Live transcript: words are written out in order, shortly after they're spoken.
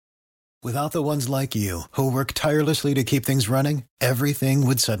Without the ones like you, who work tirelessly to keep things running, everything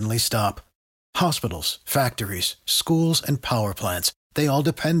would suddenly stop. Hospitals, factories, schools, and power plants, they all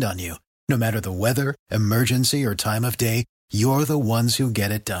depend on you. No matter the weather, emergency, or time of day, you're the ones who get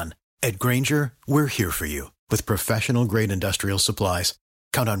it done. At Grainger, we're here for you with professional-grade industrial supplies.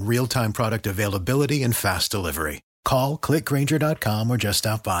 Count on real-time product availability and fast delivery. Call, clickgrainger.com, or just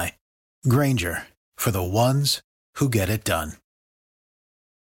stop by. Grainger, for the ones who get it done.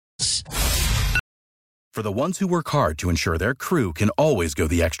 For the ones who work hard to ensure their crew can always go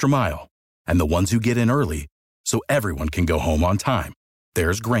the extra mile, and the ones who get in early so everyone can go home on time,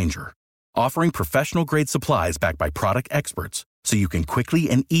 there's Grainger, offering professional-grade supplies backed by product experts so you can quickly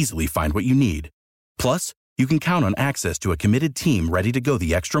and easily find what you need. Plus, you can count on access to a committed team ready to go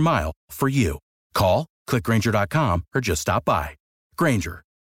the extra mile for you. Call, clickgrainger.com, or just stop by. Grainger,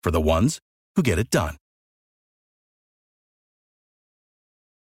 for the ones who get it done.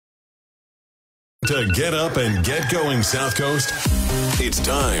 To get up and get going, South Coast, it's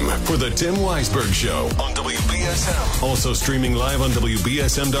time for the Tim Weisberg Show on WBSM. Also streaming live on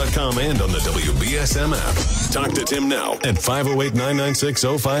WBSM.com and on the WBSM app. Talk to Tim now at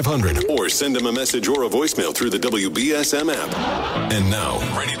 508-996-0500 or send him a message or a voicemail through the WBSM app. And now,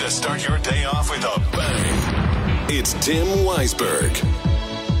 ready to start your day off with a bang. It's Tim Weisberg.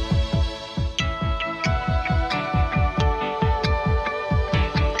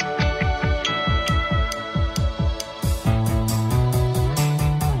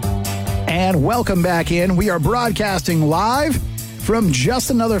 And welcome back in. We are broadcasting live from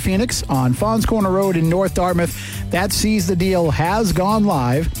Just Another Phoenix on Fawns Corner Road in North Dartmouth. That Seize the Deal has gone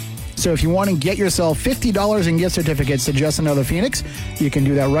live. So if you want to get yourself $50 in gift certificates to Just Another Phoenix, you can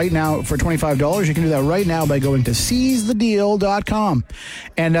do that right now for $25. You can do that right now by going to seizethedeal.com.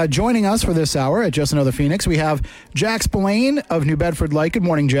 And joining us for this hour at Just Another Phoenix, we have Jack Spillane of New Bedford Light. Good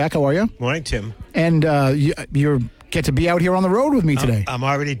morning, Jack. How are you? Morning, Tim. And you're get to be out here on the road with me today. I'm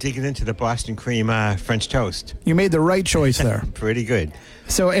already digging into the Boston cream French toast. You made the right choice there. Pretty good.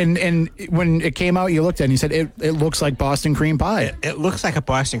 So, and when it came out, you looked at it and you said, it looks like Boston cream pie. It looks like a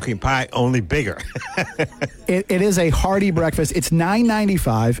Boston cream pie, only bigger. It is a hearty breakfast. It's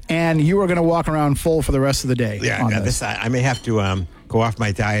 $9.95, and you are going to walk around full for the rest of the day. Yeah, I may have to go off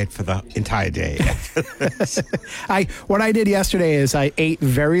my diet for the entire day. What I did yesterday is I ate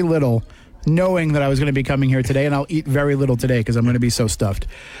very little, knowing that I was going to be coming here today, and I'll eat very little today because I'm going to be so stuffed.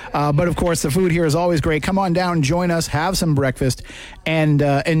 But of course, the food here is always great. Come on down, join us, have some breakfast. And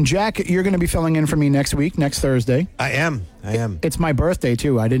Jack, you're going to be filling in for me next Thursday. I am. It's my birthday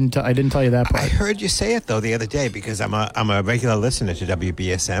too. I didn't tell you that part. I heard you say it though the other day because I'm a regular listener to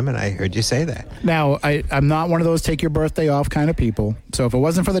WBSM, and I heard you say that. Now, I'm not one of those take your birthday off kind of people. So if it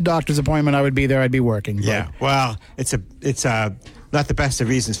wasn't for the doctor's appointment, I would be there. I'd be working. Yeah. Well, it's not the best of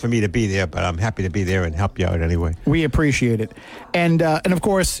reasons for me to be there, but I'm happy to be there and help you out anyway. We appreciate it. And of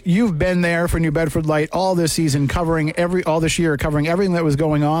course, you've been there for New Bedford Light all this season, covering everything that was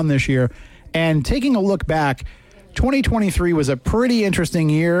going on this year. And taking a look back, 2023 was a pretty interesting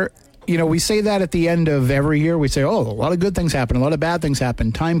year. You know, we say that at the end of every year. We say, oh, a lot of good things happened, a lot of bad things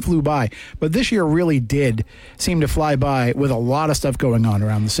happened. Time flew by. But this year really did seem to fly by with a lot of stuff going on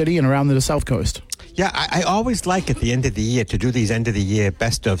around the city and around the South Coast. Yeah, I always like at the end of the year to do these end of the year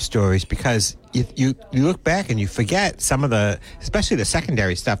best of stories because you look back and you forget some of the, especially the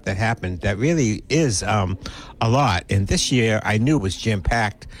secondary stuff that happened that really is a lot. And this year I knew it was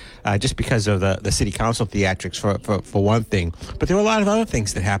jam-packed just because of the city council theatrics for one thing. But there were a lot of other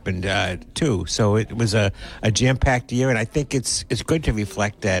things that happened too. So it was a jam-packed year, and I think it's good to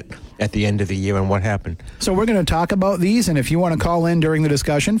reflect that at the end of the year on what happened. So we're going to talk about these, and if you want to call in during the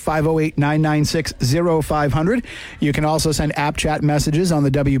discussion, 508-996-0500. You can also send app chat messages on the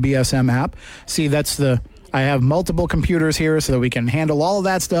WBSM app. See, I have multiple computers here so that we can handle all of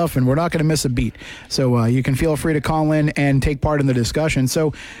that stuff, and we're not going to miss a beat. So you can feel free to call in and take part in the discussion.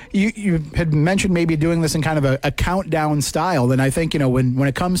 So you had mentioned maybe doing this in kind of a countdown style. And I think, when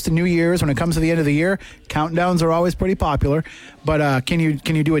it comes to New Year's, when it comes to the end of the year, countdowns are always pretty popular. But can you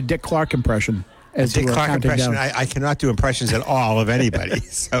do a Dick Clark impression? Dick Clark impression. I cannot do impressions at all of anybody.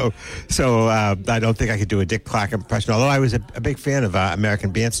 So I don't think I could do a Dick Clark impression, although I was a big fan of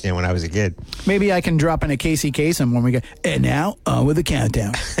American Bandstand when I was a kid. Maybe I can drop in a Casey Kasem when we get, and now with a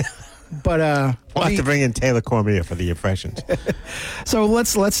countdown. But We'll have to bring in Taylor Cormier for the impressions. So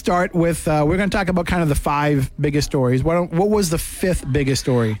let's start with, we're going to talk about kind of the 5 biggest stories. What was the 5th biggest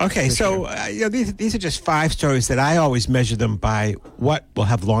story? Okay, so these are just 5 stories that I always measure them by what will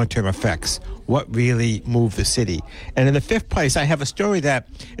have long-term effects, what really move the city. And in the 5th place, I have a story that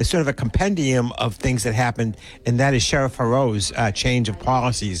is sort of a compendium of things that happened, and that is Sheriff Hero's change of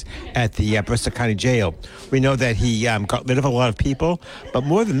policies at the Bristol County Jail. We know that he got rid of a lot of people, but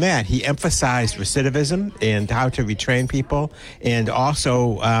more than that, he emphasized recidivism and how to retrain people, and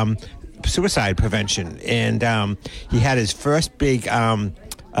also suicide prevention. And he had his first big,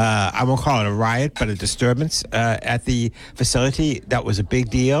 I won't call it a riot, but a disturbance at the facility. That was a big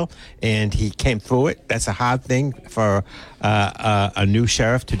deal, and he came through it. That's a hard thing for a new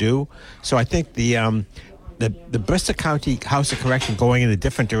sheriff to do. So I think the Bristol County House of Correction going in a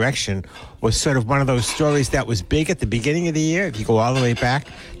different direction was sort of one of those stories that was big at the beginning of the year, if you go all the way back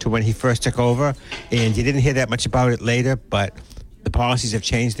to when he first took over, and you didn't hear that much about it later, but the policies have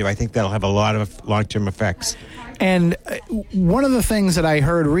changed there. I think that'll have a lot of long-term effects. And one of the things that I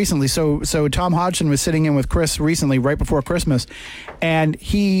heard recently, so Tom Hodgson was sitting in with Chris recently, right before Christmas, and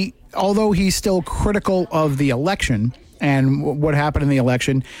although he's still critical of the election and what happened in the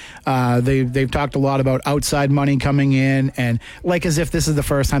election, they've talked a lot about outside money coming in, and like as if this is the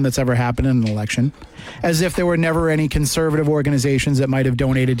first time that's ever happened in an election, as if there were never any conservative organizations that might have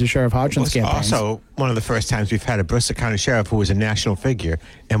donated to Sheriff Hodgson's campaigns. Also, one of the first times we've had a Bristol County sheriff who was a national figure,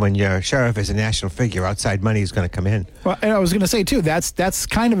 and when your sheriff is a national figure, outside money is going to come in. Well, and I was going to say too, that's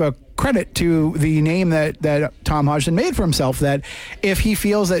kind of a credit to the name that Tom Hodgson made for himself, that if he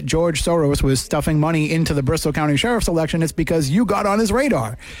feels that George Soros was stuffing money into the Bristol County Sheriff's election, it's because you got on his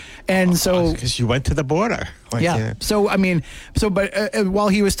radar. And so, because you went to the border. Yeah. So, I mean, but while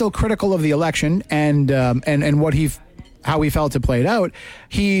he was still critical of the election and how he felt it played out,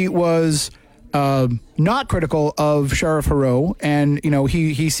 he was not critical of Sheriff Hero, and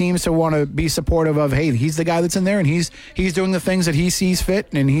he seems to want to be supportive of, hey, he's the guy that's in there, and he's doing the things that he sees fit,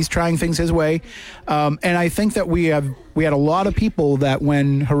 and he's trying things his way. And I think that we had a lot of people that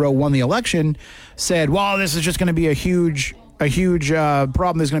when Hero won the election said, well, this is just going to be a huge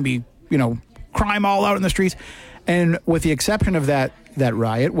problem. There's going to be crime all out in the streets, and with the exception of that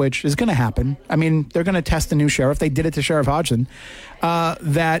riot, which is going to happen. I mean, they're going to test the new sheriff. They did it to Sheriff Hodgson.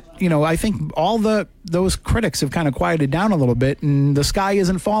 I think all those critics have kind of quieted down a little bit, and the sky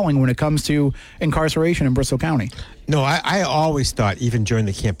isn't falling when it comes to incarceration in Bristol County. No, I always thought, even during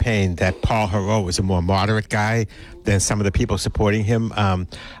the campaign, that Paul Hero was a more moderate guy than some of the people supporting him.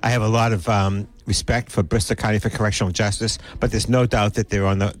 I have a lot of respect for Bristol County for Correctional Justice, but there's no doubt that they're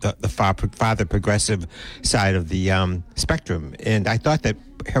on the farther progressive side of the spectrum. And I thought that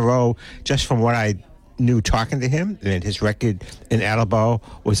Hero, just from what I knew talking to him and his record in Attleboro,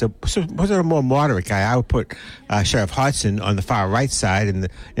 was a more moderate guy. I would put Sheriff Hodgson on the far right side and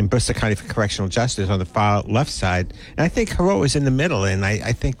Bristol County for Correctional Justice on the far left side. And I think Hero is in the middle, and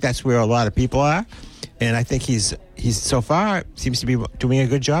I think that's where a lot of people are. And I think he's so far seems to be doing a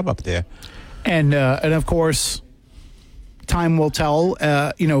good job up there. And of course, time will tell,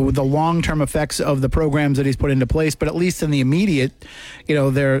 the long-term effects of the programs that he's put into place. But at least in the immediate,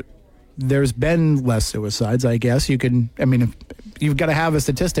 there's been less suicides, I guess. You've got to have a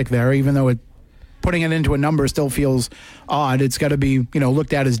statistic there, even though putting it into a number still feels odd. It's got to be,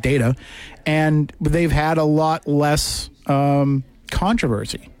 looked at as data. And they've had a lot less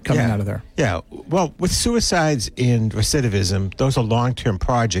controversy coming out of there. Yeah. Well, with suicides and recidivism, those are long-term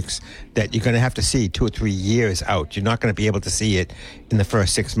projects that you're going to have to see 2 or 3 years out. You're not going to be able to see it in the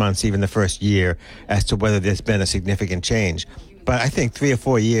first 6 months, even the first year, as to whether there's been a significant change. But I think 3 or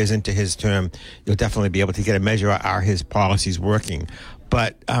 4 years into his term, you'll definitely be able to get a measure, are his policies working?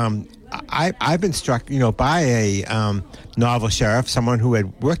 But I've been struck, by a novel sheriff, someone who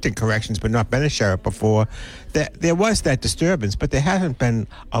had worked in corrections but not been a sheriff before, that there was that disturbance, but there hasn't been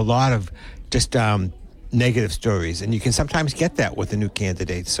a lot of just negative stories. And you can sometimes get that with a new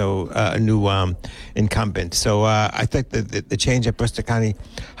candidate, so a new incumbent. So I think the change at Bristol County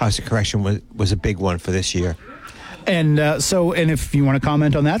House of Correction was a big one for this year. And if you want to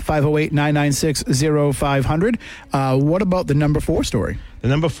comment on that, 508-996-0500. What about the number 4 story? The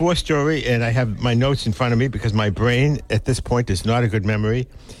number 4 story, and I have my notes in front of me because my brain at this point is not a good memory,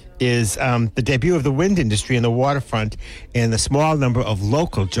 is the debut of the wind industry in the waterfront and the small number of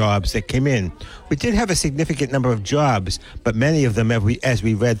local jobs that came in. We did have a significant number of jobs, but many of them, as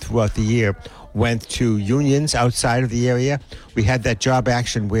we read throughout the year, went to unions outside of the area. We had that job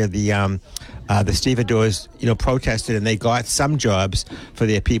action where the stevedores, protested, and they got some jobs for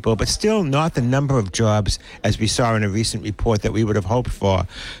their people, but still not the number of jobs as we saw in a recent report that we would have hoped for.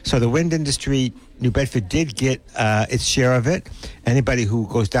 So the wind industry, New Bedford did get its share of it. Anybody who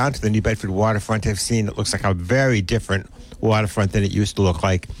goes down to the New Bedford waterfront have seen it looks like a very different waterfront than it used to look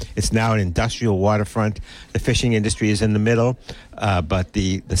like. It's now an industrial waterfront. The fishing industry is in the middle, but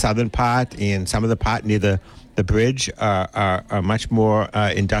the southern part and some of the part near the bridge are much more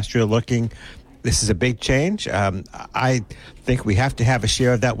industrial looking. This is a big change. I think we have to have a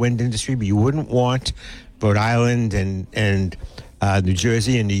share of that wind industry, but you wouldn't want Rhode Island and New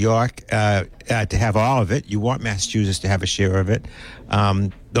Jersey and New York to have all of it. You want Massachusetts to have a share of it.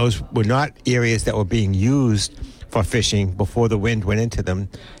 Those were not areas that were being used for fishing before the wind went into them.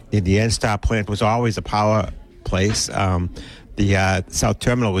 The NSTAR plant was always a power place. The South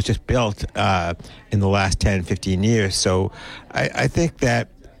Terminal was just built in the last 10, 15 years. So I think that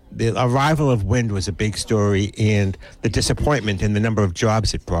the arrival of wind was a big story, and the disappointment in the number of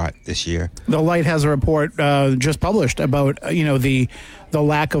jobs it brought this year. The Light has a report just published about the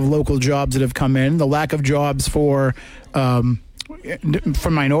lack of local jobs that have come in, the lack of jobs for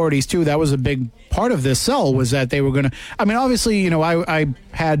minorities too. That was a big part of this sell, was that they were going to, obviously, I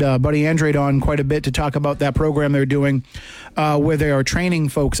had Buddy Andrade on quite a bit to talk about that program they're doing where they are training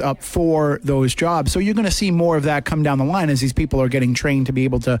folks up for those jobs. So you're going to see more of that come down the line as these people are getting trained to be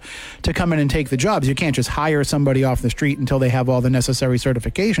able to come in and take the jobs. You can't just hire somebody off the street until they have all the necessary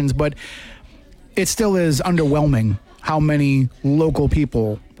certifications, but it still is underwhelming how many local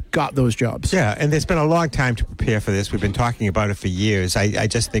people got those jobs. Yeah, and there's been a long time to prepare for this. We've been talking about it for years. I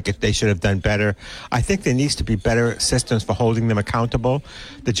just think they should have done better. I think there needs to be better systems for holding them accountable.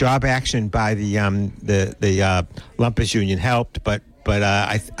 The job action by the Lumpers Union helped, but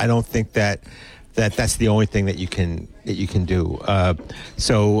I don't think that's the only thing that you can do.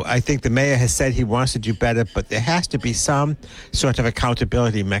 So I think the mayor has said he wants to do better, but there has to be some sort of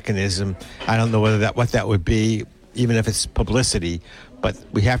accountability mechanism. I don't know what that would be, even if it's publicity. But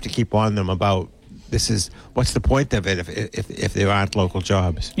we have to keep on them about what's the point of it if there aren't local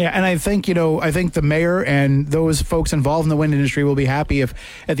jobs? Yeah, and I think the mayor and those folks involved in the wind industry will be happy if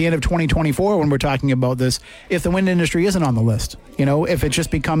at the end of 2024, when we're talking about this, if the wind industry isn't on the list. If it just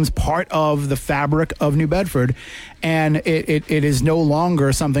becomes part of the fabric of New Bedford, and it is no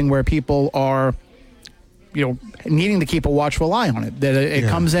longer something where people are needing to keep a watchful eye on it, that it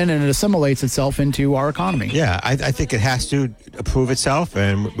comes in and it assimilates itself into our economy. Yeah, I think it has to prove itself,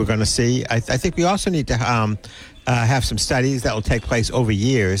 and we're going to see. I think we also need to have some studies that will take place over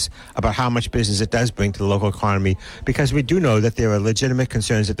years about how much business it does bring to the local economy, because we do know that there are legitimate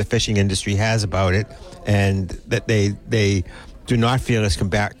concerns that the fishing industry has about it, and that they do not feel it's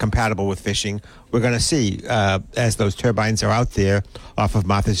compatible with fishing. We're going to see, as those turbines are out there off of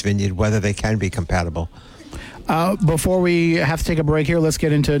Martha's Vineyard, whether they can be compatible. Before we have to take a break here, let's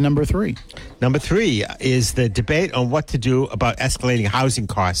get into number 3. Number 3 is the debate on what to do about escalating housing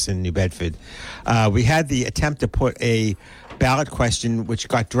costs in New Bedford. We had the attempt to put a ballot question, which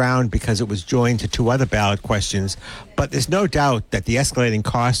got drowned because it was joined to 2 other ballot questions. But there's no doubt that the escalating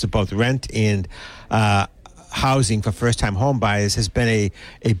costs of both rent and housing for first-time home buyers has been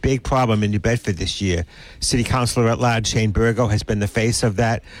a big problem in New Bedford this year. City Councilor at large Shane Burgo has been the face of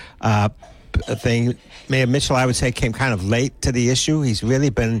that thing. Mayor Mitchell, I would say, came kind of late to the issue. He's really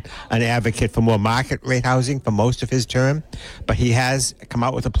been an advocate for more market rate housing for most of his term, but he has come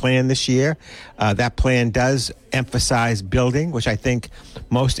out with a plan this year. That plan does emphasize building, which I think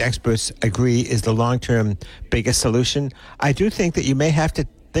most experts agree is the long-term biggest solution. I do think that you may have to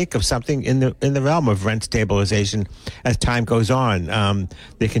think of something in the realm of rent stabilization as time goes on.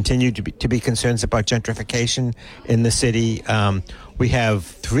 There continue to be concerns about gentrification in the city. We have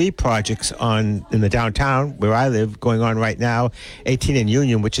 3 projects in the downtown where I live going on right now. 18 in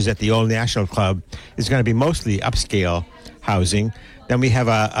Union, which is at the Old National Club, is going to be mostly upscale housing. Then we have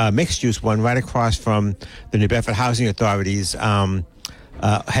a mixed-use one right across from the New Bedford Housing Authority's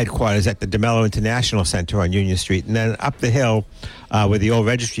headquarters at the DeMello International Center on Union Street. And then up the hill where the old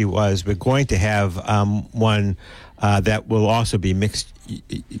registry was, we're going to have one that will also be mixed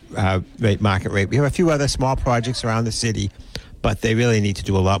market rate. We have a few other small projects around the city, but they really need to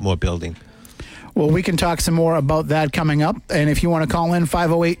do a lot more building. Well, we can talk some more about that coming up. And if you want to call in,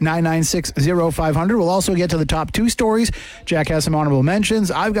 508-996-0500. We'll also get to the top 2 stories. Jack has some honorable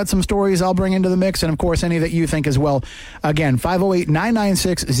mentions. I've got some stories I'll bring into the mix. And, of course, any that you think as well. Again,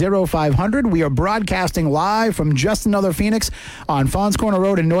 508-996-0500. We are broadcasting live from Just Another Phoenix on Fons Corner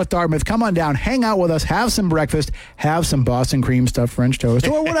Road in North Dartmouth. Come on down, hang out with us, have some breakfast, have some Boston cream stuffed French toast,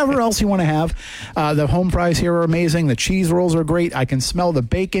 or whatever else you want to have. The home fries here are amazing. The cheese rolls are great. I can smell the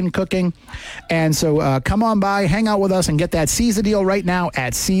bacon cooking. And so come on by, hang out with us, and get that Seize the Deal right now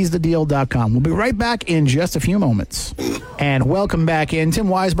at seizethedeal.com. We'll be right back in just a few moments. And welcome back in. Tim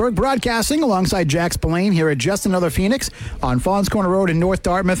Weisberg broadcasting alongside Jack Spillane here at Just Another Phoenix on Fons Corner Road in North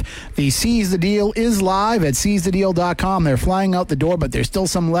Dartmouth. The Seize the Deal is live at seizethedeal.com. They're flying out the door, but there's still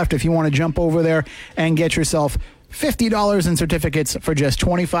some left if you want to jump over there and get yourself $50 in certificates for just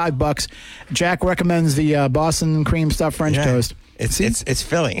 $25. Jack recommends the Boston cream stuffed French toast. It's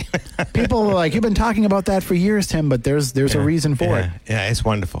filling. People are like, you've been talking about that for years, Tim, but there's a reason for it. Yeah, it's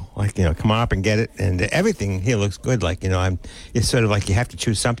wonderful. Like, come on up and get it. And everything here looks good. Like, it's sort of like you have to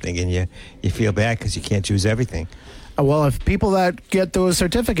choose something, and you feel bad because you can't choose everything. Well, if people that get those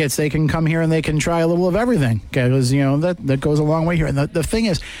certificates, they can come here and they can try a little of everything, because, that goes a long way here. And the thing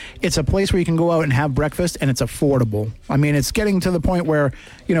is, it's a place where you can go out and have breakfast, and it's affordable. I mean, it's getting to the point where,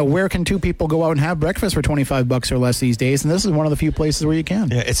 where can 2 people go out and have breakfast for $25 or less these days? And this is one of the few places where you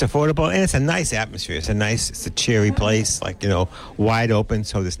can. Yeah, it's affordable, and it's a nice atmosphere. It's a cheery place, like, wide open,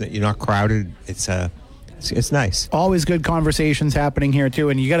 so you're not crowded. It's nice. Always good conversations happening here too,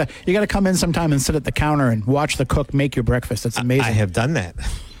 and you gotta come in sometime and sit at the counter and watch the cook make your breakfast. It's amazing. I have done that.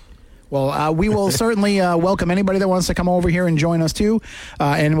 Well, we will certainly welcome anybody that wants to come over here and join us too,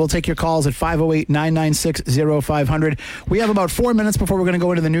 and we'll take your calls at 508-996-0500. We have about 4 minutes before we're going to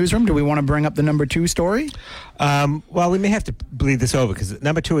go into the newsroom. Do we want to bring up the number 2 story? Well, we may have to bleed this over, because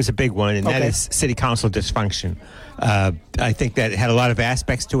number 2 is a big one, and that is city council dysfunction. I think that it had a lot of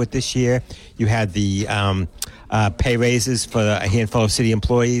aspects to it this year. You had the pay raises for a handful of city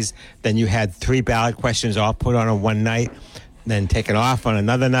employees. Then you had 3 ballot questions all put on one night, then taken off on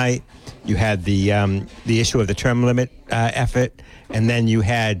another night. You had the issue of the term limit effort, and then you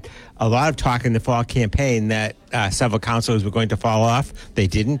had a lot of talk in the fall campaign that several councilors were going to fall off. They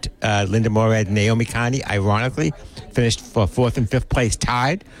didn't. Linda Morad and Naomi Coney, ironically, finished for 4th and 5th place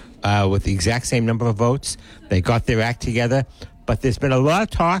tied with the exact same number of votes. They got their act together. But there was a lot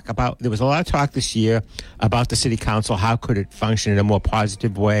of talk this year about the city council. How could it function in a more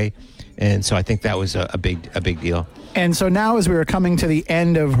positive way? And so I think that was a big deal. And so now, as we are coming to the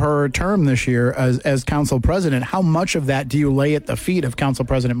end of her term this year as council president, how much of that do you lay at the feet of Council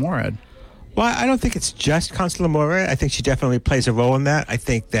President Morad? Well, I don't think it's just Councilor Morad. I think she definitely plays a role in that. I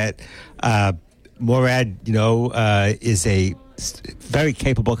think that Morad, is a very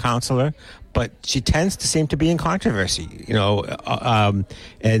capable councilor, but she tends to seem to be in controversy, and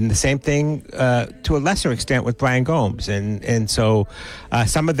the same thing to a lesser extent with Brian Gomes. And so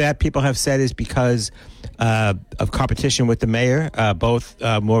some of that people have said is because of competition with the mayor. Both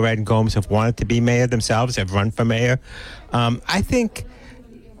Morad and Gomes have wanted to be mayor themselves, have run for mayor. I think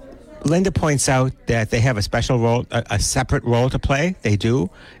Linda points out that they have a special role, a separate role to play. They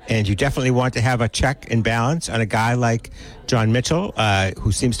do. And you definitely want to have a check and balance on a guy like John Mitchell,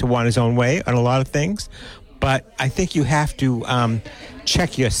 who seems to want his own way on a lot of things. But I think you have to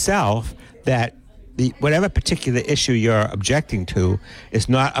check yourself that whatever particular issue you're objecting to is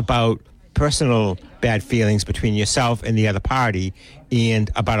not about personal bad feelings between yourself and the other party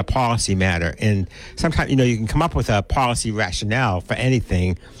and about a policy matter. And sometimes, you can come up with a policy rationale for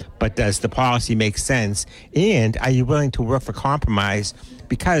anything, but does the policy make sense? And are you willing to work for compromise?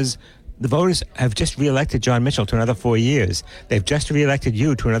 Because the voters have just reelected John Mitchell to another 4 years. They've just reelected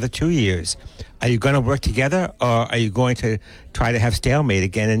you to another 2 years. Are you going to work together, or are you going to try to have stalemate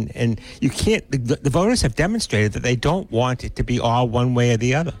again? And you can't. The voters have demonstrated that they don't want it to be all one way or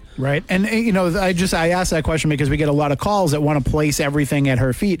the other. Right. And, I asked that question because we get a lot of calls that want to place everything at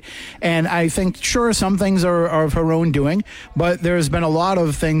her feet. And I think, sure, some things are of her own doing, but there's been a lot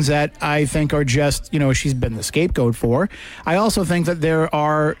of things that I think are just, she's been the scapegoat for. I also think that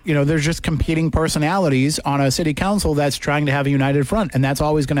there's just competing personalities on a city council that's trying to have a united front, and that's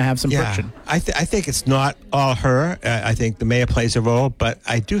always going to have some friction. I think it's not all her. I think the mayor plays a role, but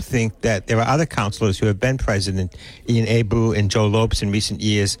I do think that there are other councilors who have been president, Ian Abreu and Joe Lopes in recent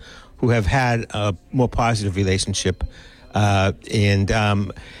years, who have had a more positive relationship. And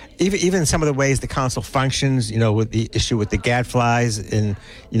even some of the ways the council functions, with the issue with the gadflies and,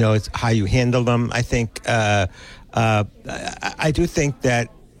 it's how you handle them. I think, I do think that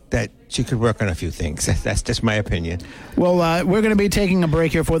she could work on a few things. That's just my opinion. Well, we're going to be taking a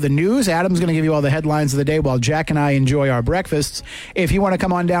break here for the news. Adam's going to give you all the headlines of the day while Jack and I enjoy our breakfasts. If you want to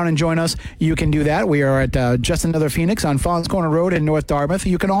come on down and join us, you can do that. We are at Just Another Phoenix on Fawns Corner Road in North Dartmouth.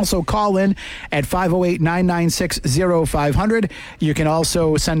 You can also call in at 508-996-0500. You can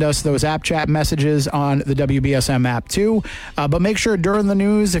also send us those app chat messages on the WBSM app too. But make sure during the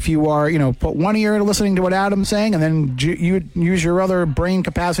news, if you are, put one ear to listening to what Adam's saying, and then you use your other brain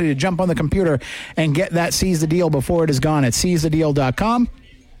capacity to jump on the computer and get that Seize the Deal before it is gone at seizethedeal.com.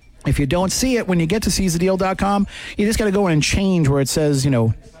 If you don't see it when you get to seizethedeal.com, you just got to go in and change where it says,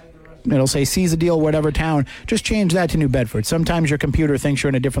 it'll say Seize the Deal, whatever town. Just change that to New Bedford. Sometimes your computer thinks you're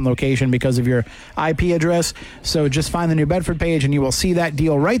in a different location because of your IP address. So just find the New Bedford page and you will see that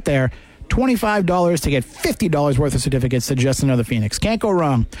deal right there. $25 to get $50 worth of certificates to Just Another Phoenix. Can't go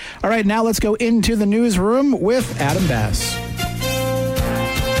wrong. All right, now let's go into the newsroom with Adam Bass.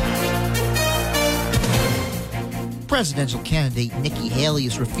 Presidential candidate Nikki Haley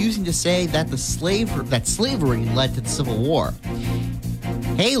is refusing to say that slavery led to the Civil War.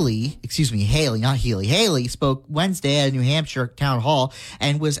 Haley, not Healy. Haley spoke Wednesday at a New Hampshire town hall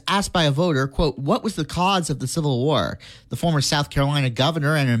and was asked by a voter, quote, what was the cause of the Civil War? The former South Carolina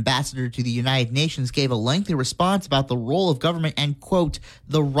governor and ambassador to the United Nations gave a lengthy response about the role of government and, quote,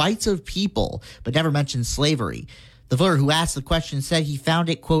 the rights of people, but never mentioned slavery. The voter who asked the question said he found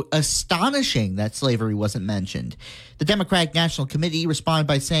it, quote, astonishing that slavery wasn't mentioned. The Democratic National Committee responded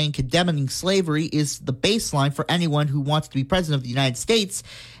by saying condemning slavery is the baseline for anyone who wants to be president of the United States.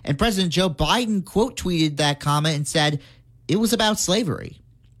 And President Joe Biden, quote, tweeted that comment and said it was about slavery.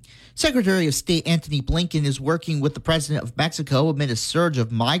 Secretary of State Antony Blinken is working with the president of Mexico amid a surge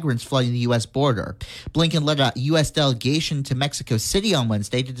of migrants flooding the U.S. border. Blinken led a U.S. delegation to Mexico City on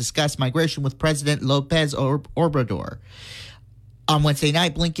Wednesday to discuss migration with President López Obrador. On Wednesday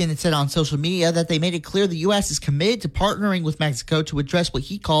night, Blinken said on social media that they made it clear the U.S. is committed to partnering with Mexico to address what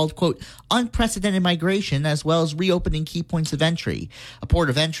he called, quote, unprecedented migration, as well as reopening key points of entry. A port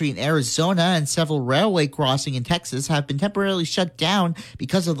of entry in Arizona and several railway crossings in Texas have been temporarily shut down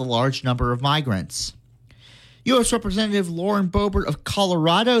because of the large number of migrants. U.S. Representative Lauren Boebert of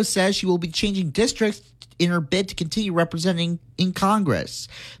Colorado says she will be changing districts in her bid to continue representing in Congress.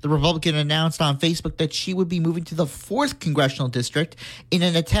 The Republican announced on Facebook that she would be moving to the 4th Congressional District in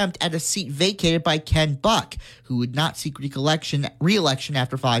an attempt at a seat vacated by Ken Buck, who would not seek re-election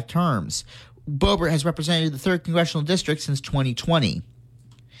after 5 terms. Boebert has represented the 3rd Congressional District since 2020.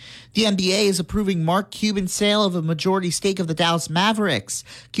 The NBA is approving Mark Cuban's sale of a majority stake of the Dallas Mavericks.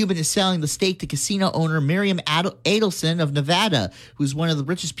 Cuban is selling the stake to casino owner Miriam Adelson of Nevada, who's one of the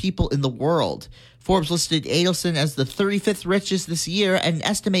richest people in the world. Forbes listed Adelson as the 35th richest this year at an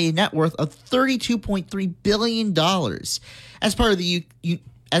estimated net worth of $32.3 billion. As part of the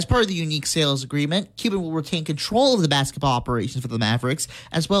unique sales agreement, Cuban will retain control of the basketball operations for the Mavericks,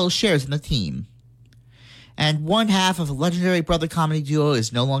 as well as shares in the team. And one half of the legendary brother comedy duo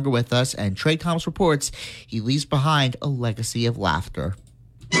is no longer with us, and Trey Thomas reports he leaves behind a legacy of laughter.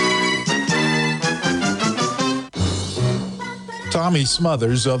 Tommy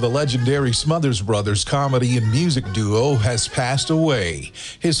Smothers of the legendary Smothers Brothers comedy and music duo has passed away.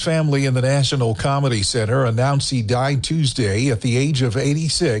 His family in the National Comedy Center announced he died Tuesday at the age of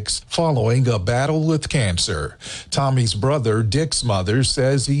 86 following a battle with cancer. Tommy's brother, Dick Smothers,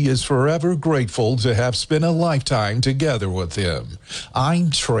 says he is forever grateful to have spent a lifetime together with him.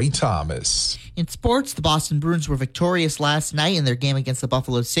 I'm Trey Thomas. In sports, the Boston Bruins were victorious last night in their game against the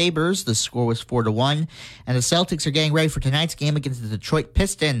Buffalo Sabres. The score was 4-1, and the Celtics are getting ready for tonight's game against the Detroit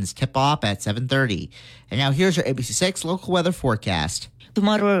Pistons, tip-off at 7:30. And now here's your ABC6 local weather forecast. The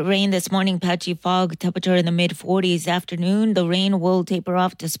moderate rain this morning, patchy fog, temperature in the mid-40s. Afternoon, the rain will taper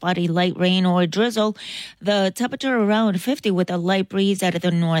off to spotty light rain or drizzle. The temperature around 50 with a light breeze out of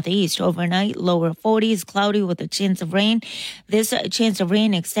the northeast. Overnight, lower 40s, cloudy with a chance of rain. This chance of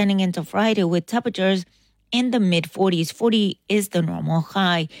rain extending into Friday with temperatures in the mid-40s. 40 is the normal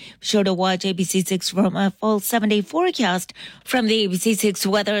high. Be sure to watch ABC6 from a full 7-day forecast. From the ABC6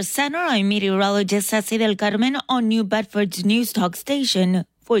 Weather Center, I'm meteorologist Ceci Del Carmen on New Bedford's News Talk Station,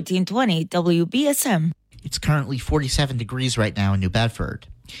 1420 WBSM. It's currently 47 degrees right now in New Bedford.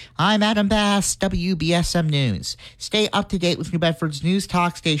 I'm Adam Bass, WBSM News. Stay up to date with New Bedford's News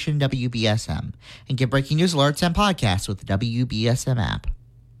Talk Station, WBSM, and get breaking news alerts and podcasts with the WBSM app.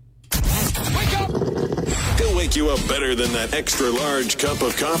 Go wake you up better than that extra large cup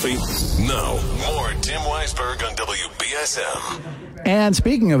of coffee. Now, more Tim Weisberg on WBSM. And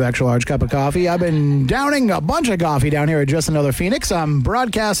speaking of extra large cup of coffee, I've been downing a bunch of coffee down here at Just Another Phoenix. I'm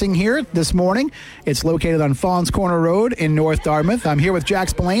broadcasting here this morning. It's located on Fawns Corner Road in North Dartmouth. I'm here with Jack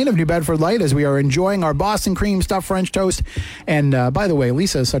Spillane of New Bedford Light as we are enjoying our Boston cream stuffed French toast. And by the way,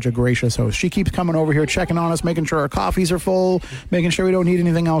 Lisa is such a gracious host. She keeps coming over here, checking on us, making sure our coffees are full, making sure we don't need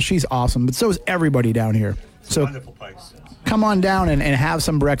anything else. She's awesome. But so is everybody down here. So wonderful place. Come on down and have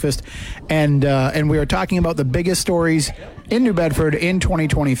some breakfast. And we are talking about the biggest stories in New Bedford in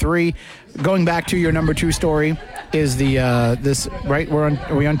 2023. Going back to your number 2 story is the this right?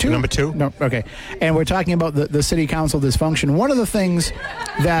 Are we on 2? Number 2? No, okay. And we're talking about the city council dysfunction. One of the things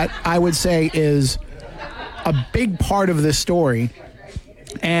that I would say is a big part of this story.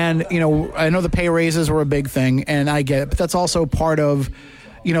 And, I know the pay raises were a big thing, and I get it, but that's also part of,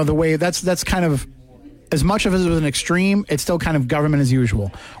 the way that's kind of, as much of it was an extreme, it's still kind of government as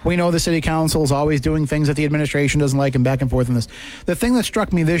usual. We know the city council is always doing things that the administration doesn't like and back and forth in this. The thing that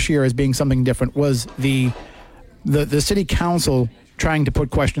struck me this year as being something different was the city council trying to put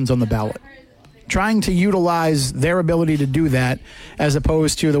questions on the ballot, trying to utilize their ability to do that as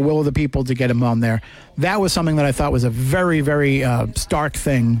opposed to the will of the people to get them on there. That was something that I thought was a very, very stark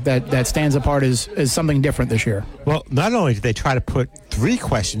thing that stands apart as something different this year. Well, not only did they try to put 3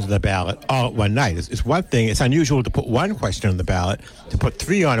 questions on the ballot all at one night. It's one thing. It's unusual to put 1 question on the ballot, to put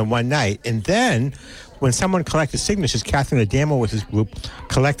 3 on in one night. And then when someone collected signatures, Catherine Adamo with his group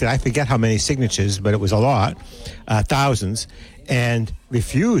collected, I forget how many signatures, but it was a lot, thousands, and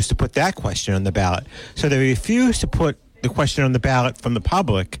refused to put that question on the ballot. So they refused to put the question on the ballot from the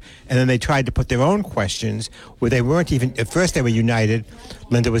public, and then they tried to put their own questions where they weren't even, at first they were united.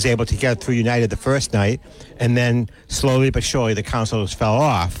 Linda was able to get through united the first night, and then slowly but surely the councilors fell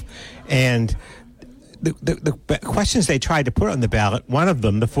off. And the questions they tried to put on the ballot, one of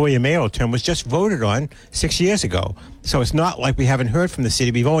them, the 4-year mayoral term, was just voted on 6 years ago. So it's not like we haven't heard from the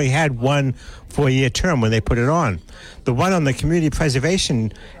city. We've only had 1 4-year term when they put it on. The one on the Community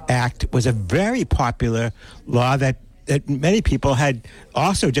Preservation Act was a very popular law that many people had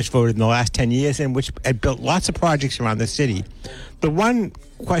also just voted in the last 10 years and which had built lots of projects around the city. The one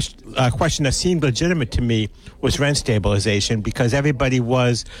question that seemed legitimate to me was rent stabilization because everybody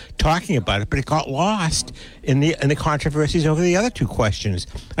was talking about it, but it got lost in the controversies over the other 2 questions.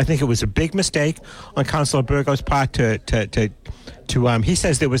 I think it was a big mistake on Councilor Burgo's part to he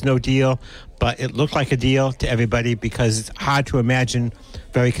says there was no deal, but it looked like a deal to everybody because it's hard to imagine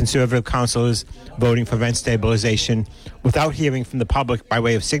very conservative councilors voting for rent stabilization without hearing from the public by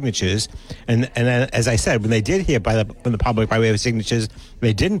way of signatures. And as I said, when they did hear from the public by way of signatures,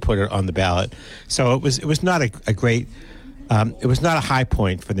 they didn't put it on the ballot. So it was not a great. It was not a high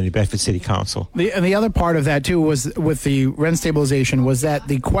point for the New Bedford City Council. And the other part of that, too, was with the rent stabilization, was that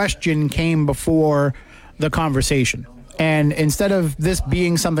the question came before the conversation. And instead of this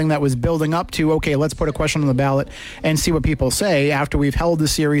being something that was building up to, okay, let's put a question on the ballot and see what people say after we've held a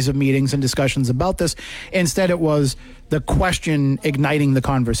series of meetings and discussions about this, instead it was the question igniting the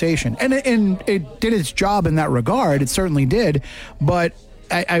conversation. And it did its job in that regard. It certainly did. But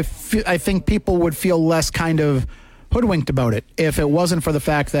I think people would feel less kind of hoodwinked about it if it wasn't for the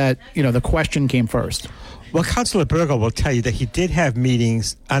fact that, the question came first. Well, Councilor Burgo will tell you that he did have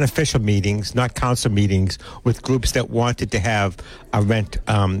meetings, unofficial meetings, not council meetings, with groups that wanted to have a rent,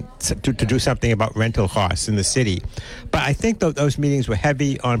 to do something about rental costs in the city. But I think those meetings were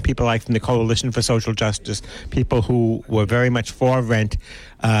heavy on people like from the Coalition for Social Justice, people who were very much for rent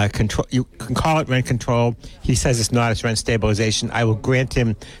control. You can call it rent control. He says it's not, it's rent stabilization. I will grant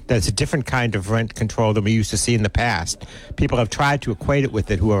him that it's a different kind of rent control than we used to see in the past. People have tried to equate it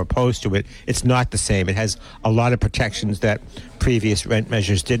with it who are opposed to it. It's not the same. It has a lot of protections that previous rent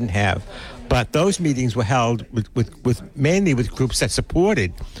measures didn't have. But those meetings were held with mainly with groups that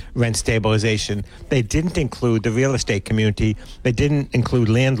supported rent stabilization. They didn't include the real estate community. They didn't include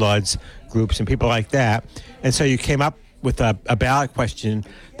landlords groups and people like that. And so you came up with a ballot question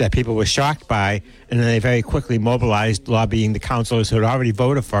that people were shocked by, and then they very quickly mobilized, lobbying the councilors who had already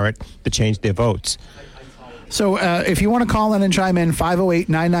voted for it to change their votes. So if you want to call in and chime in,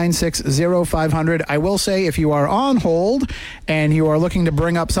 508-996-0500. I will say if you are on hold and you are looking to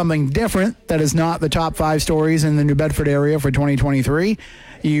bring up something different that is not the top 5 stories in the New Bedford area for 2023,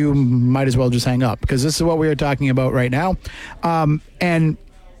 you might as well just hang up because this is what we are talking about right now. And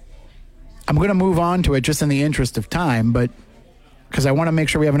I'm going to move on to it just in the interest of time, but because I want to make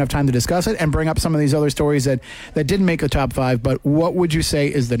sure we have enough time to discuss it and bring up some of these other stories that didn't make the top 5. But what would you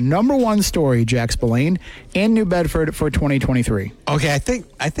say is the number one story, Jack Spillane, in New Bedford for 2023? Okay, I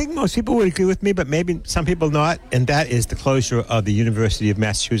think most people would agree with me, but maybe some people not, and that is the closure of the University of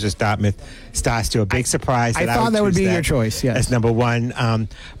Massachusetts Dartmouth Star Store. A big surprise. I thought that would be your choice, yes. As number one,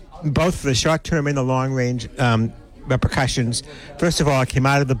 both for the short term and the long range repercussions. First of all, it came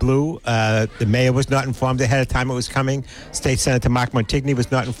out of the blue. The mayor was not informed ahead of time it was coming. State Senator Mark Montigny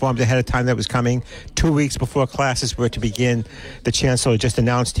was not informed ahead of time that it was coming. 2 weeks before classes were to begin, the chancellor just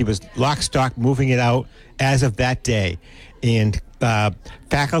announced he was lock, stock, moving it out as of that day. And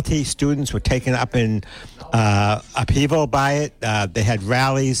faculty, students were taken up in upheaval by it. They had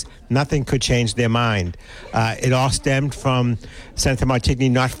rallies. Nothing could change their mind. It all stemmed from Senator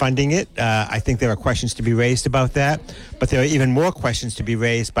Montigny not funding it. I think there are questions to be raised about that, but there are even more questions to be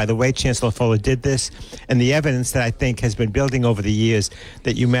raised by the way Chancellor Fuller did this and the evidence that I think has been building over the years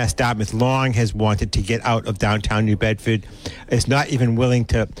that UMass Dartmouth long has wanted to get out of downtown New Bedford. Is not even willing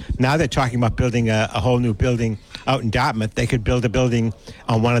to. Now they're talking about building a whole new building out in Dartmouth. They could build a building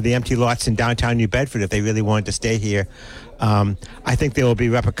on one of the empty lots in downtown New Bedford if they really wanted to stay here. I think there will be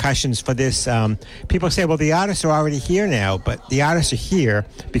repercussions for this. People say, well, the artists are already here now, but the artists are here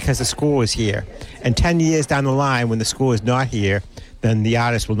because the school is here. And 10 years down the line, when the school is not here, then the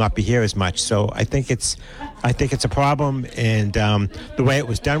artists will not be here as much. So I think it's a problem, and the way it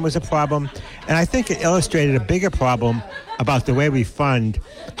was done was a problem. And I think it illustrated a bigger problem about the way we fund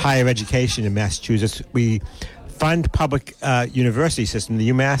higher education in Massachusetts. We fund public university system, the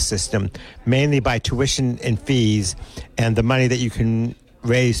UMass system, mainly by tuition and fees and the money that you can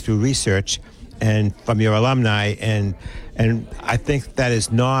raise through research and from your alumni. And I think that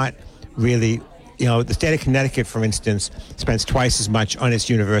is not really, the state of Connecticut, for instance, spends twice as much on its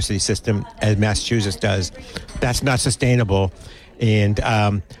university system as Massachusetts does. That's not sustainable. And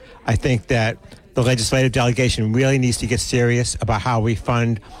I think that the legislative delegation really needs to get serious about how we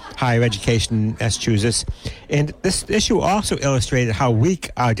fund higher education in Massachusetts. And this issue also illustrated how weak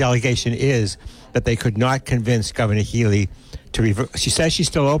our delegation is, that they could not convince Governor Healy to reverse. She says she's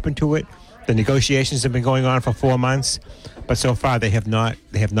still open to it. The negotiations have been going on for 4 months, but so far they have not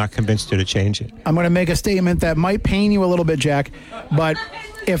convinced her to change it. I'm going to make a statement that might pain you a little bit, Jack, but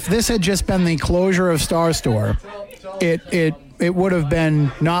if this had just been the closure of Star Store, it would have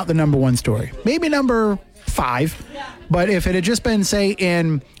been not the number one story. Maybe number 5. But if it had just been, say,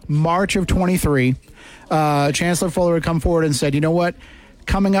 in March of 23, Chancellor Fuller had come forward and said, you know what?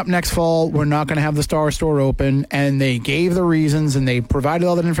 Coming up next fall, we're not going to have the Star Store open. And they gave the reasons and they provided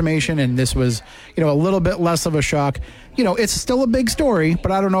all that information. And this was, a little bit less of a shock. It's still a big story,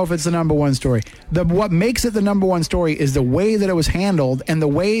 but I don't know if it's the number one story. What makes it the number one story is the way that it was handled and the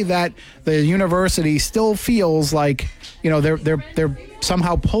way that the university still feels like, they're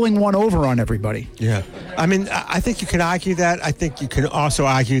somehow pulling one over on everybody. Yeah. I mean, I think you can argue that. I think you can also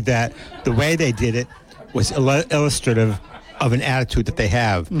argue that the way they did it was illustrative of an attitude that they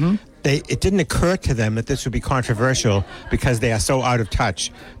have. Mm-hmm. It didn't occur to them that this would be controversial because they are so out of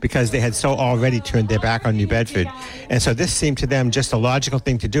touch, because they had so already turned their back on New Bedford. And so this seemed to them just a logical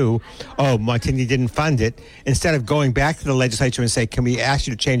thing to do. Oh, Montigny didn't fund it. Instead of going back to the legislature and say, can we ask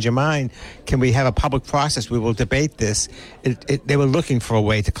you to change your mind? Can we have a public process? We will debate this. They were looking for a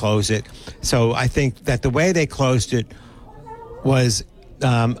way to close it. So I think that the way they closed it was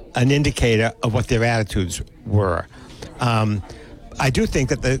an indicator of what their attitudes were. I do think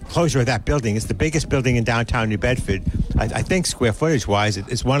that the closure of that building is the biggest building in downtown New Bedford. I think square footage-wise,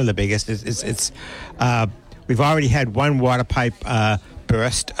 it's one of the biggest. We've already had one water pipe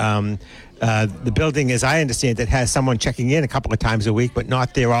burst. The building, as I understand it, has someone checking in a couple of times a week, but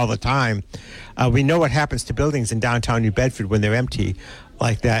not there all the time. We know what happens to buildings in downtown New Bedford when they're empty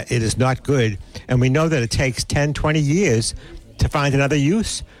like that. It is not good. And we know that it takes 10, 20 years to find another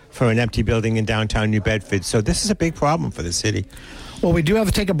use for an empty building in downtown New Bedford. So this is a big problem for the city. Well, we do have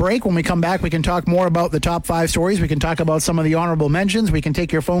to take a break. When we come back, we can talk more about the top 5 stories. We can talk about some of the honorable mentions. We can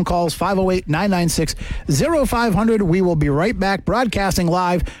take your phone calls, 508-996-0500. We will be right back, broadcasting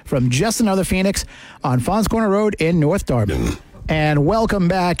live from Just Another Phoenix on Fons Corner Road in North Dartmouth. And welcome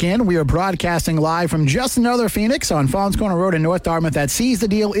back in. We are broadcasting live from Just Another Phoenix on Fons Corner Road in North Dartmouth. That Seize the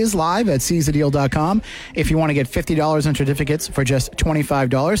Deal is live at seizethedeal.com if you want to get $50 in certificates for just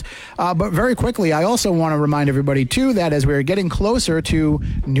 $25. But very quickly, I also want to remind everybody, too, that as we're getting closer to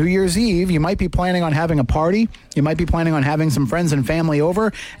New Year's Eve, you might be planning on having a party. You might be planning on having some friends and family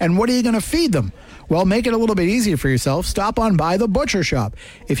over. And what are you going to feed them? Well, make it a little bit easier for yourself. Stop on by the Butcher Shop.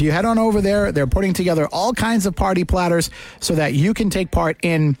 If you head on over there, they're putting together all kinds of party platters so that you can take part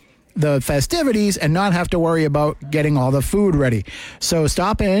in the festivities and not have to worry about getting all the food ready. So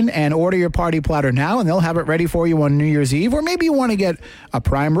stop in and order your party platter now, and they'll have it ready for you on New Year's Eve. Or maybe you want to get a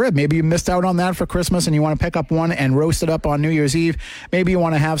prime rib. Maybe you missed out on that for Christmas and you want to pick up one and roast it up on New Year's Eve. Maybe you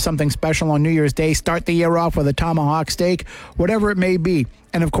want to have something special on New Year's Day. Start the year off with a tomahawk steak, whatever it may be.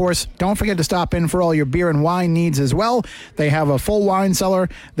 And, of course, don't forget to stop in for all your beer and wine needs as well. They have a full wine cellar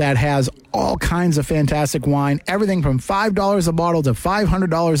that has all kinds of fantastic wine, everything from $5 a bottle to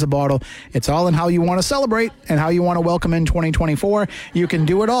 $500 a bottle. It's all in how you want to celebrate and how you want to welcome in 2024. You can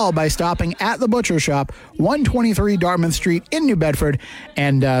do it all by stopping at the Butcher Shop, 123 Dartmouth Street in New Bedford,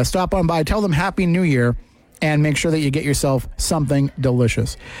 and stop on by. Tell them Happy New Year. And make sure that you get yourself something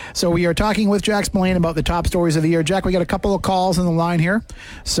delicious. So we are talking with Jack Spillane about the top stories of the year. Jack, we got a couple of calls on the line here,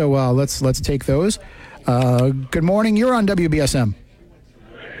 so let's take those. Good morning. You're on WBSM.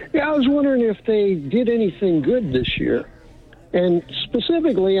 Yeah, I was wondering if they did anything good this year, and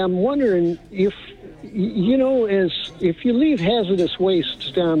specifically, I'm wondering if if you leave hazardous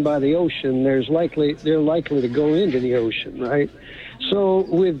wastes down by the ocean, they're likely to go into the ocean, right? So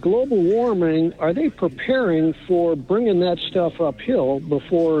with global warming, are they preparing for bringing that stuff uphill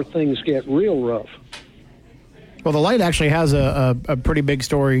before things get real rough? Well, the Light actually has a pretty big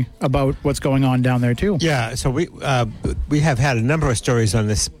story about what's going on down there, too. Yeah, so we have had a number of stories on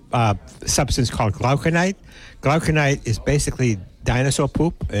this substance called glauconite. Glauconite is basically dinosaur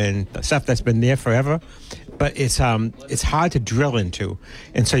poop and stuff that's been there forever, but it's hard to drill into,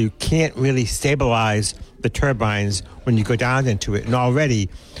 and so you can't really stabilize the turbines when you go down into it. And already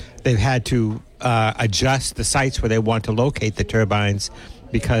they've had to adjust the sites where they want to locate the turbines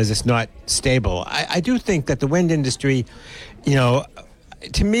because it's not stable. I do think that the wind industry, to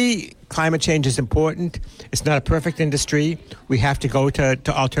me, climate change is important. It's not a perfect industry. We have to go to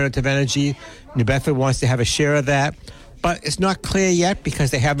alternative energy. New Bedford wants to have a share of that. But it's not clear yet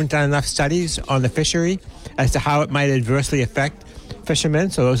because they haven't done enough studies on the fishery as to how it might adversely affect fishermen.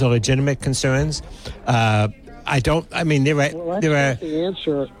 So those are legitimate concerns. Well, that's not the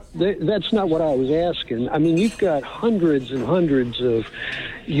answer. That's not what I was asking. I mean, you've got hundreds and hundreds of,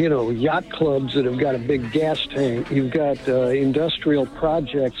 yacht clubs that have got a big gas tank. You've got industrial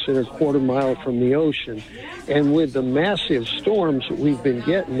projects that are a quarter mile from the ocean. And with the massive storms that we've been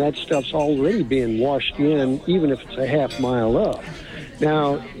getting, that stuff's already being washed in, even if it's a half mile up.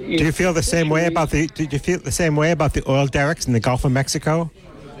 Now, do you feel the same way about the oil derricks in the Gulf of Mexico?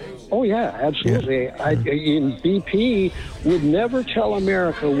 Oh, yeah, absolutely. Yeah. BP would never tell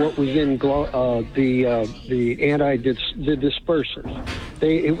America what was in the dispersants.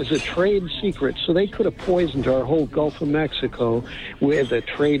 It was a trade secret, so they could have poisoned our whole Gulf of Mexico with a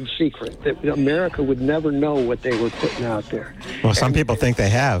trade secret. That America would never know what they were putting out there. Well, some people think they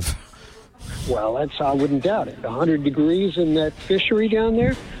have. Well, I wouldn't doubt it. 100 degrees in that fishery down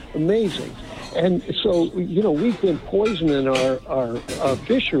there, amazing. And so, we've been poisoning our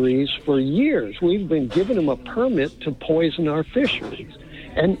fisheries for years. We've been giving them a permit to poison our fisheries.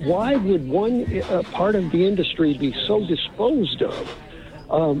 And why would one part of the industry be so disposed of?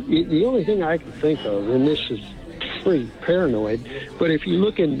 The only thing I can think of, and this is pretty paranoid, but if you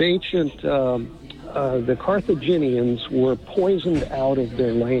look in ancient, the Carthaginians were poisoned out of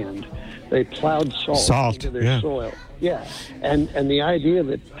their land. They plowed salt into their soil. Yeah, and the idea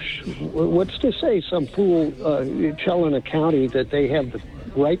that, what's to say some fool telling a county that they have the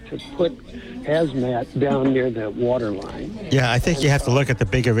right to put hazmat down near the water line. Yeah, I think you have to look at the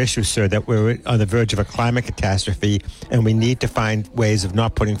bigger issue, sir, that we're on the verge of a climate catastrophe, and we need to find ways of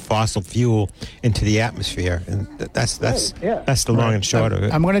not putting fossil fuel into the atmosphere. And that's the long and short of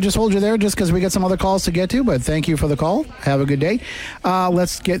it. I'm going to just hold you there just because we got some other calls to get to, but thank you for the call. Have a good day.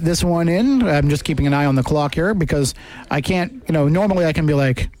 Let's get this one in. I'm just keeping an eye on the clock here because I can't, normally I can be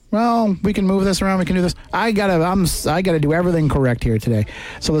like, well, we can move this around. We can do this. I gotta do everything correct here today.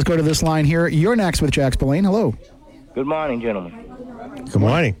 So let's go to this line here. You're next with Jack Spillane. Hello. Good morning, gentlemen. Good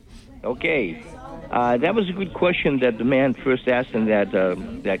morning. Okay, that was a good question that the man first asked in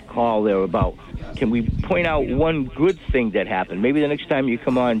that call there about. Can we point out one good thing that happened? Maybe the next time you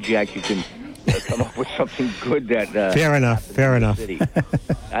come on, Jack, you can come up with something good that. Fair enough.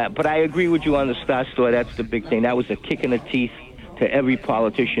 But I agree with you on the Star Store. That's the big thing. That was a kick in the teeth to every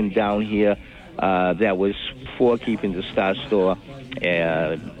politician down here that was for keeping the Star Store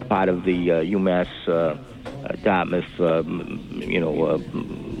part of the UMass Dartmouth,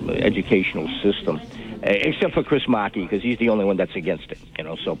 educational system, except for Chris Markey because he's the only one that's against it. I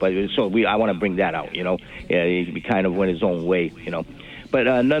want to bring that out. He kind of went his own way.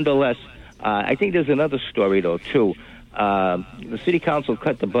 But nonetheless, I think there's another story though too. The city council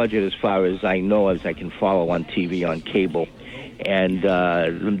cut the budget as far as I know, as I can follow on TV on cable. and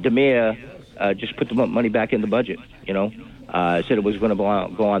the mayor just put the money back in the budget. Said it was going to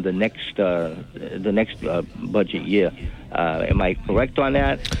go on the next budget year. Am I correct on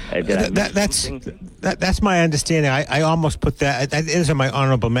that? That's my understanding. I almost put that is on my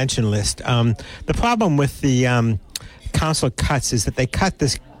honorable mention list. The problem with the council cuts is that they cut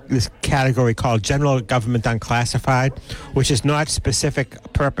this category called general government unclassified, which is not specific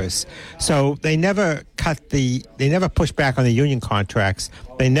purpose. So they never push back on the union contracts.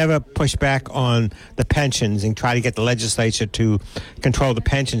 They never push back on the pensions and try to get the legislature to control the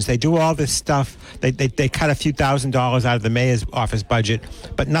pensions. They do all this stuff. They cut a few $1,000s out of the mayor's office budget,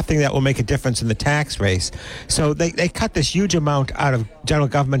 but nothing that will make a difference in the tax race. So they cut this huge amount out of general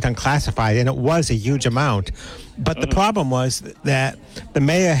government unclassified, and it was a huge amount. But the problem was that the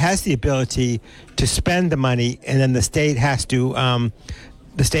mayor has the ability to spend the money, and then the state has to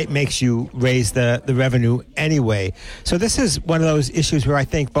the state makes you raise the revenue anyway. So this is one of those issues where I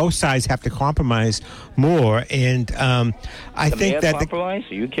think both sides have to compromise more. And I think that compromise?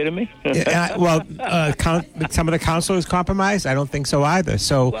 Are you kidding me? Some of the councilors compromised. I don't think so either.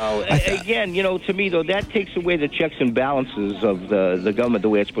 So again, to me though, that takes away the checks and balances of the government the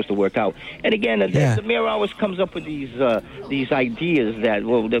way it's supposed to work out. And again, the mayor always comes up with these ideas that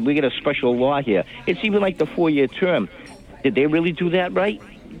we get a special law here. It's even like the 4-year term. Did they really do that right?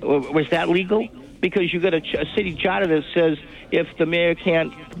 Or was that legal? Because you got a city charter that says if the mayor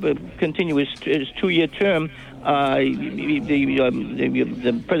can't continue his 2-year term,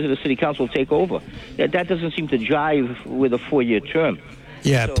 the president of the city council will take over. That doesn't seem to jive with a 4-year term.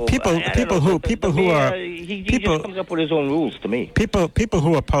 Yeah, so, people who he just comes up with his own rules to me. People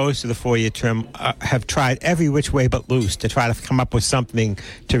who are opposed to the 4-year term have tried every which way but loose to try to come up with something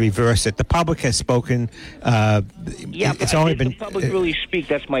to reverse it. The public has spoken. It's only been the public really speak.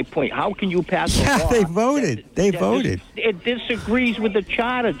 That's my point. How can you pass a law? They voted. It disagrees with the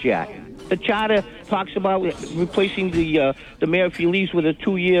charter, Jack. The charter talks about replacing the mayor if he leaves with a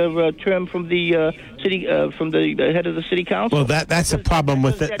 2-year term from the city from the head of the city council. Well, that's a problem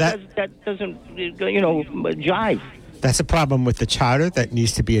with it. That doesn't jive. That's a problem with the charter that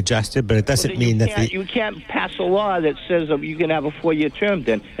needs to be adjusted, but it doesn't mean that you can't pass a law that says you can have a 4-year term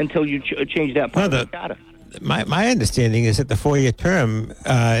then until you change that part of the charter. My understanding is that the 4-year term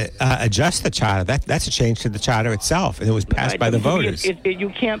adjusts the charter. That's a change to the charter itself, and it was passed by the voters. You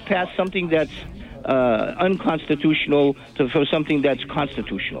can't pass something that's unconstitutional for something that's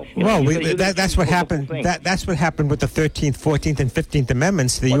constitutional. That's what happened. That's what happened with the 13th, 14th, and 15th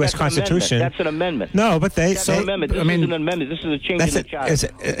Amendments to the U.S. Constitution. That's an amendment. No, but that's an amendment. This is an amendment. This is a change in the charter.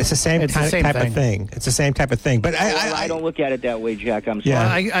 It's the same type of thing. It's the same type of thing. But I don't look at it that way, Jack. I'm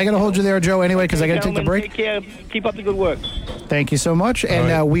sorry. Yeah, I got to hold you there, Joe, anyway, because I got to take the break. Take care. Keep up the good work. Thank you so much.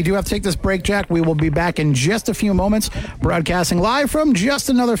 And we do have to take this break, Jack. We will be back in just a few moments, broadcasting live from Just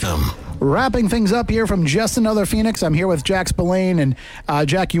Another Film. Wrapping things up here from Just Another Phoenix. I'm here with Jack Spillane. And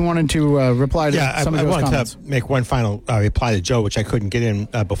Jack, you wanted to reply to some of those comments. I wanted to make one final reply to Joe, which I couldn't get in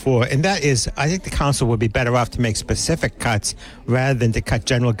before. And that is, I think the council would be better off to make specific cuts rather than to cut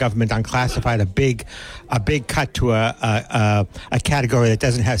general government unclassified, a big cut to a category that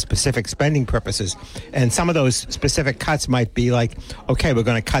doesn't have specific spending purposes. And some of those specific cuts might be like, okay, we're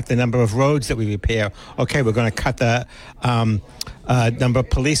going to cut the number of roads that we repair. Okay, we're going to cut the number of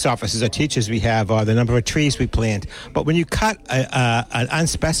police officers or teachers we have, or the number of trees we plant. But when you cut an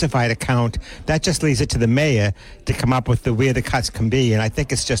unspecified account, that just leaves it to the mayor to come up with where the cuts can be. And I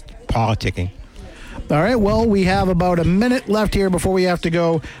think it's just politicking. All right, well, we have about a minute left here before we have to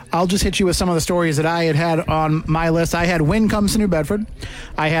go. I'll just hit you with some of the stories that I had on my list. I had Win Comes to New Bedford.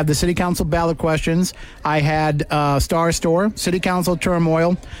 I had the City Council ballot questions. I had Star Store, City Council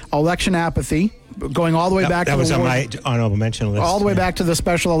turmoil, election apathy, going all the way back to the That was on my honorable mention list. All the way back to the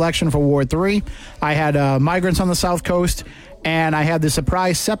special election for Ward 3. I had migrants on the South Coast. And I had the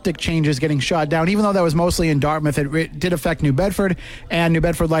surprise septic changes getting shot down. Even though that was mostly in Dartmouth, it did affect New Bedford. And New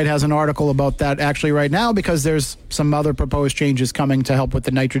Bedford Light has an article about that actually right now because there's some other proposed changes coming to help with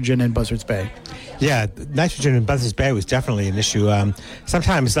the nitrogen in Buzzards Bay. Yeah, nitrogen in Buzzards Bay was definitely an issue.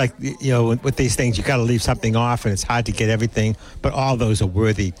 Sometimes, with these things, you got to leave something off, and it's hard to get everything. But all those are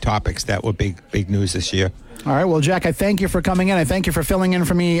worthy topics that were big news this year. All right. Well, Jack, I thank you for coming in. I thank you for filling in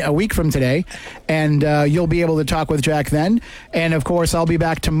for me a week from today. And you'll be able to talk with Jack then. And, of course, I'll be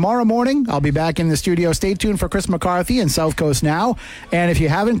back tomorrow morning. I'll be back in the studio. Stay tuned for Chris McCarthy and South Coast Now. And if you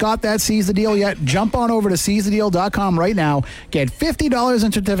haven't got that Seize the Deal yet, jump on over to seizethedeal.com right now. Get $50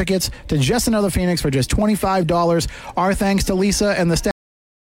 in certificates to Just Another Phoenix for just $25. Our thanks to Lisa and the staff.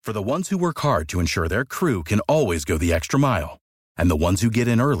 For the ones who work hard to ensure their crew can always go the extra mile, and the ones who get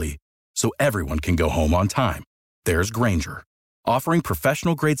in early so everyone can go home on time, there's Grainger, offering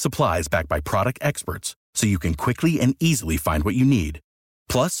professional-grade supplies backed by product experts so you can quickly and easily find what you need.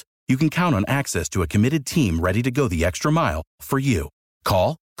 Plus, you can count on access to a committed team ready to go the extra mile for you.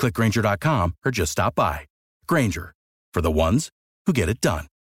 Call, click Grainger.com, or just stop by. Grainger, for the ones who get it done.